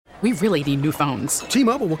We really need new phones.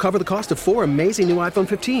 T-Mobile will cover the cost of 4 amazing new iPhone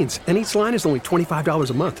 15s, and each line is only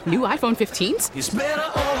 $25 a month. New iPhone 15s? It's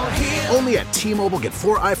better over here. Only at T-Mobile, get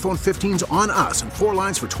 4 iPhone 15s on us and 4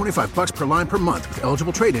 lines for $25 per line per month with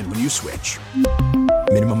eligible trade-in when you switch.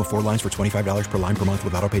 Minimum of 4 lines for $25 per line per month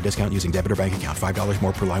with autopay discount using debit or bank account. $5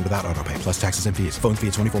 more per line without autopay, plus taxes and fees. Phone fee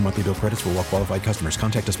at 24 monthly bill credits for well-qualified customers.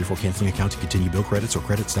 Contact us before canceling account to continue bill credits or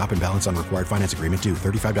credit stop and balance on required finance agreement due.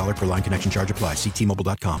 $35 per line connection charge applies. See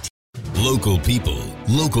T-Mobile.com. Local people,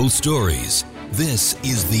 local stories. This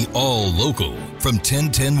is the All Local from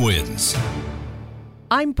 1010 Wins.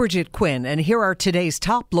 I'm Bridget Quinn, and here are today's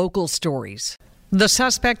top local stories. The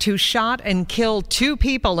suspect who shot and killed 2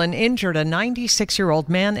 people and injured a 96-year-old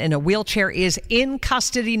man in a wheelchair is in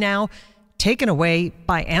custody now, taken away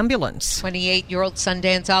by ambulance. 28-year-old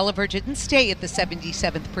Sundance Oliver didn't stay at the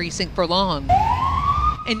 77th precinct for long.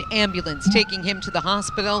 An ambulance taking him to the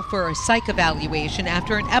hospital for a psych evaluation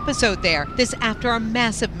after an episode there. This after a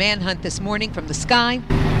massive manhunt this morning from the sky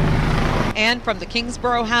and from the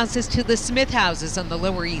Kingsborough houses to the Smith houses on the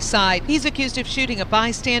Lower East Side. He's accused of shooting a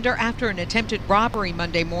bystander after an attempted robbery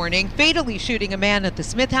Monday morning, fatally shooting a man at the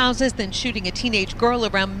Smith houses, then shooting a teenage girl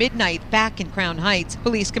around midnight back in Crown Heights.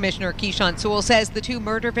 Police Commissioner Keyshawn Sewell says the 2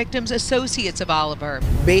 murder victims associates of Oliver.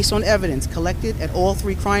 Based on evidence collected at all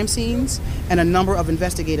 3 crime scenes and a number of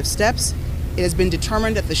investigative steps, it has been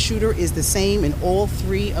determined that the shooter is the same in all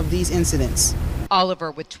 3 of these incidents.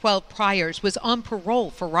 Oliver, with 12 priors, was on parole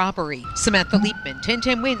for robbery. Samantha Leapman,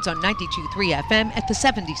 1010 Wins on 92.3 FM at the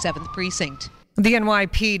 77th Precinct. The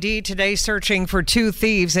NYPD today searching for 2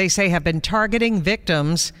 thieves they say have been targeting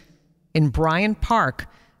victims in Bryant Park.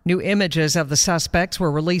 New images of the suspects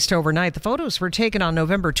were released overnight. The photos were taken on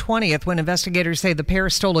November 20th when investigators say the pair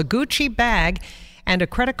stole a Gucci bag and a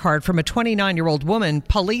credit card from a 29-year-old woman.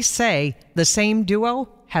 Police say the same duo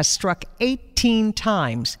has struck 18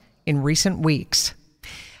 times in recent weeks.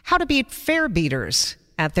 How to beat fare beaters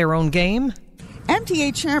at their own game?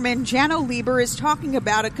 MTA Chairman Janno Lieber is talking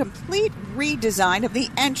about a complete redesign of the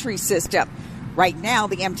entry system. Right now,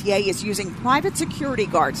 the MTA is using private security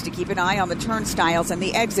guards to keep an eye on the turnstiles and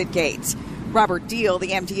the exit gates. Robert Deal,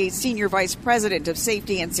 the MTA's Senior Vice President of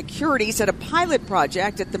Safety and Security, said a pilot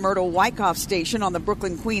project at the Myrtle-Wyckoff station on the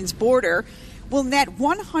Brooklyn-Queens border will net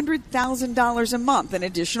 $100,000 a month in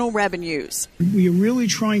additional revenues. What you're really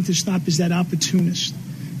trying to stop is that opportunist.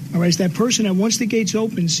 All right, it's that person that once the gates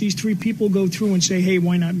open sees 3 people go through and say, hey,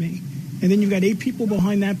 why not me? And then you've got 8 people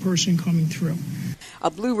behind that person coming through. A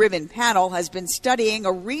Blue Ribbon panel has been studying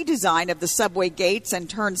a redesign of the subway gates and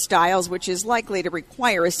turnstiles, which is likely to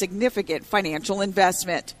require a significant financial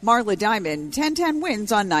investment. Marla Diamond, 1010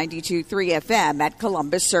 Wins on 92.3 FM at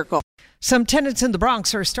Columbus Circle. Some tenants in the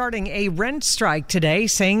Bronx are starting a rent strike today,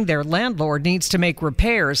 saying their landlord needs to make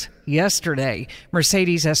repairs. Yesterday,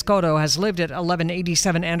 Mercedes Escoto has lived at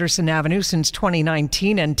 1187 Anderson Avenue since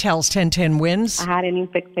 2019 and tells 1010 Wins. I had an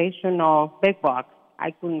infestation of bedbugs.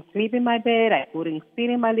 I couldn't sleep in my bed. I couldn't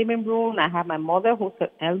sit in my living room. I have my mother, who's an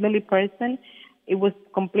elderly person. It was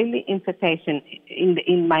completely infestation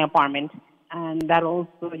in my apartment. And that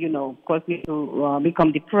also, caused me to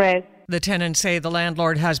become depressed. The tenants say the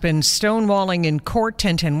landlord has been stonewalling in court.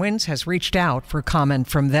 1010 Wins has reached out for comment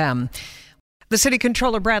from them. The city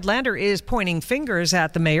controller, Brad Lander, is pointing fingers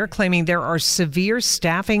at the mayor, claiming there are severe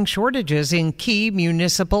staffing shortages in key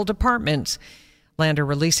municipal departments. Lander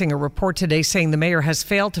releasing a report today saying the mayor has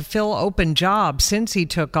failed to fill open jobs since he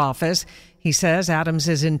took office. He says Adams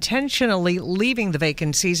is intentionally leaving the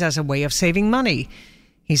vacancies as a way of saving money.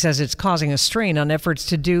 He says it's causing a strain on efforts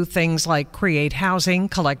to do things like create housing,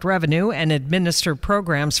 collect revenue, and administer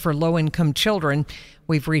programs for low-income children.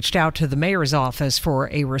 We've reached out to the mayor's office for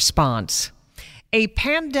a response. A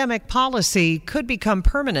pandemic policy could become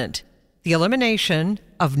permanent. The elimination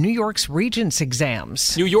of New York's Regents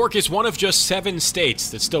exams. New York is one of just 7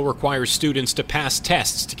 states that still requires students to pass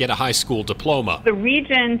tests to get a high school diploma. The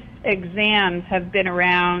Regents exams have been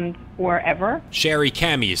around forever. Sherry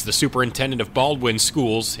Cammey is the superintendent of Baldwin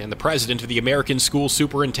Schools and the president of the American School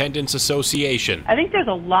Superintendents Association. I think there's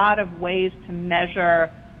a lot of ways to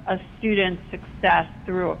measure a student's success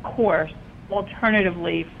through a course,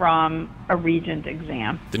 alternatively from a Regent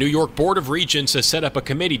exam. The New York Board of Regents has set up a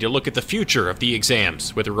committee to look at the future of the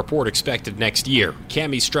exams, with a report expected next year.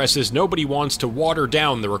 Cammey stresses nobody wants to water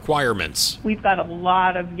down the requirements. We've got a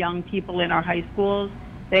lot of young people in our high schools.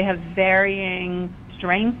 They have varying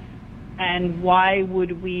strengths, and why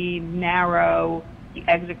would we narrow the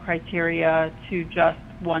exit criteria to just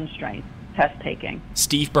one strength, test taking?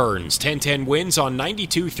 Steve Burns, 1010 Wins on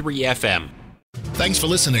 92.3 FM. Thanks for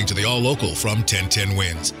listening to the All Local from 1010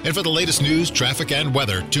 Wins. And for the latest news, traffic, and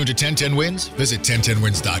weather, tune to 1010 Wins, visit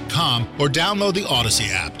 1010wins.com, or download the Odyssey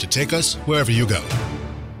app to take us wherever you go.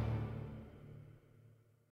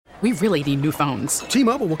 We really need new phones.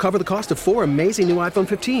 T-Mobile will cover the cost of 4 amazing new iPhone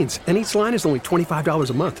 15s, and each line is only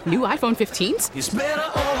 $25 a month. New iPhone 15s? It's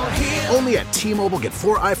better over here. Only at T-Mobile, get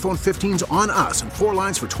 4 iPhone 15s on us and 4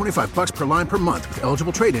 lines for $25 per line per month with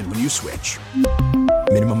eligible trade-in when you switch.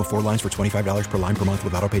 Minimum of 4 lines for $25 per line per month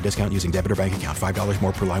with autopay discount using debit or bank account. $5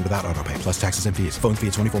 more per line without autopay, plus taxes and fees. Phone fee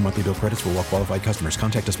at 24 monthly bill credits for well-qualified customers.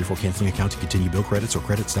 Contact us before canceling account to continue bill credits or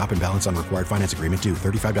credit stop and balance on required finance agreement due.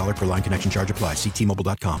 $35 per line connection charge applies. See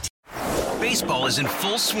T-Mobile.com. Baseball is in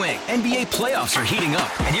full swing. NBA playoffs are heating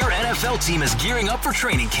up, and your NFL team is gearing up for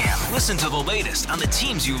training camp. Listen to the latest on the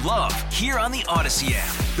teams you love here on the Odyssey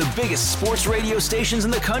app. The biggest sports radio stations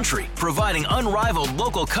in the country, providing unrivaled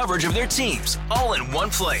local coverage of their teams, all in one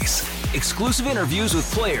place. Exclusive interviews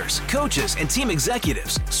with players, coaches, and team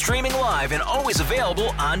executives, streaming live and always available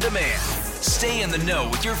on demand. Stay in the know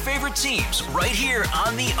with your favorite teams right here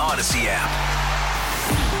on the Odyssey app.